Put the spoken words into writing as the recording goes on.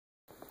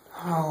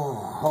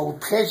Oh, how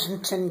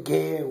pleasant and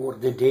gay were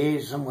the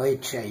days of my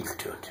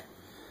childhood.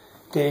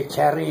 They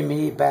carry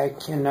me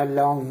back in a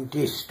long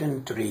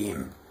distant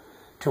dream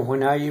to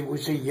when I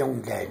was a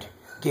young lad,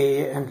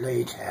 gay and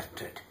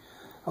light-hearted.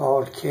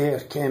 All care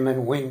came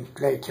and went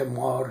like a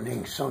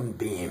morning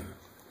sunbeam.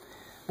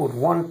 But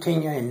one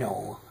thing I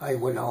know I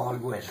will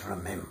always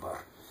remember,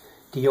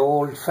 the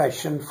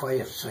old-fashioned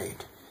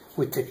fireside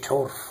with the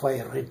turf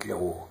fire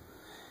glow,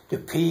 the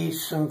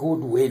peace and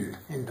goodwill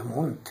in the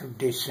month of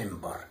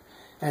December,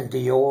 and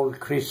the old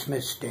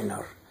Christmas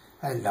dinner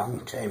a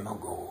long time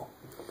ago,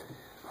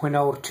 when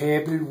our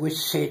table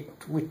was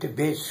set with the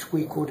best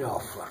we could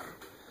offer.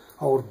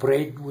 Our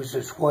bread was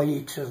as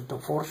white as the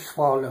first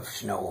fall of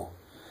snow.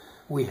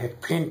 We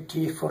had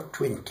plenty for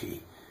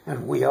 20,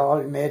 and we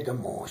all made the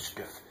most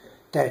of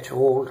that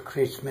old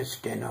Christmas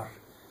dinner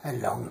a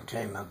long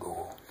time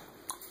ago.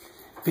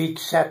 Big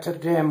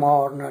Saturday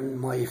morning,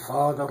 my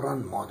father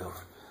and mother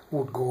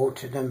would go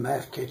to the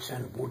markets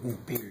and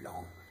wouldn't be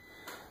long.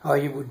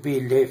 I would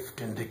be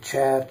left in the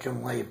charge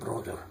of my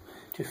brother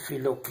to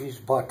fill up his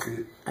bottle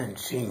and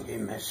sing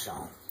him a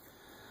song.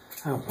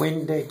 And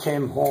when they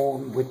came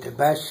home with the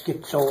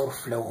baskets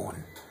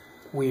overflowing,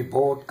 we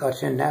both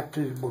got an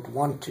apple but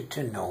wanted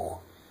to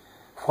know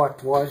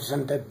what was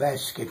in the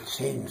baskets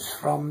hence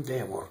from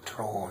they were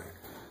thrown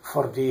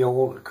for the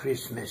old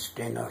Christmas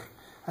dinner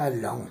a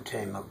long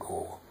time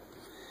ago.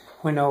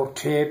 When our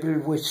table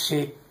was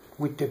set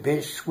with the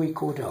best we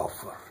could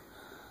offer,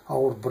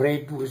 our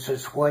bread was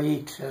as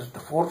white as the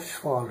first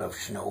fall of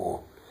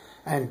snow,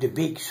 and the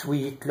big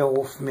sweet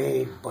loaf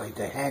made by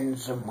the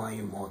hands of my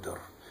mother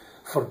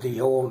for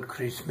the old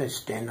Christmas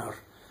dinner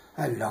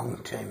a long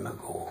time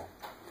ago.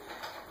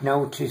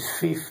 Now 'tis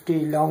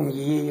 50 long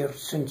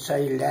years since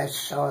I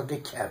last saw the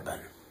cabin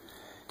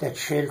that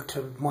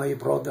sheltered my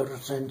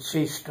brothers and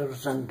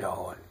sisters and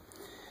all,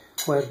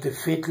 where the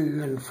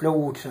fiddle and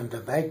flute and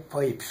the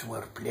bagpipes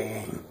were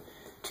playing.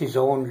 'Tis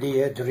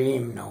only a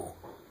dream now,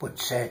 but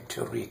sad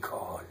to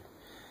recall.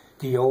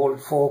 The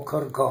old folk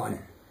are gone,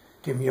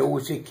 the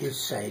music is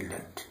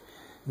silent.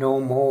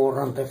 No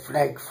more on the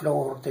flag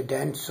floor the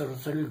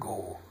dancers will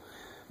go.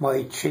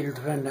 My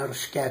children are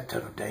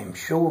scattered, I'm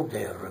sure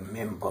they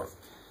remember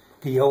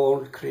the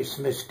old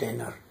Christmas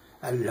dinner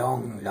a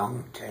long,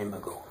 long time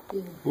ago.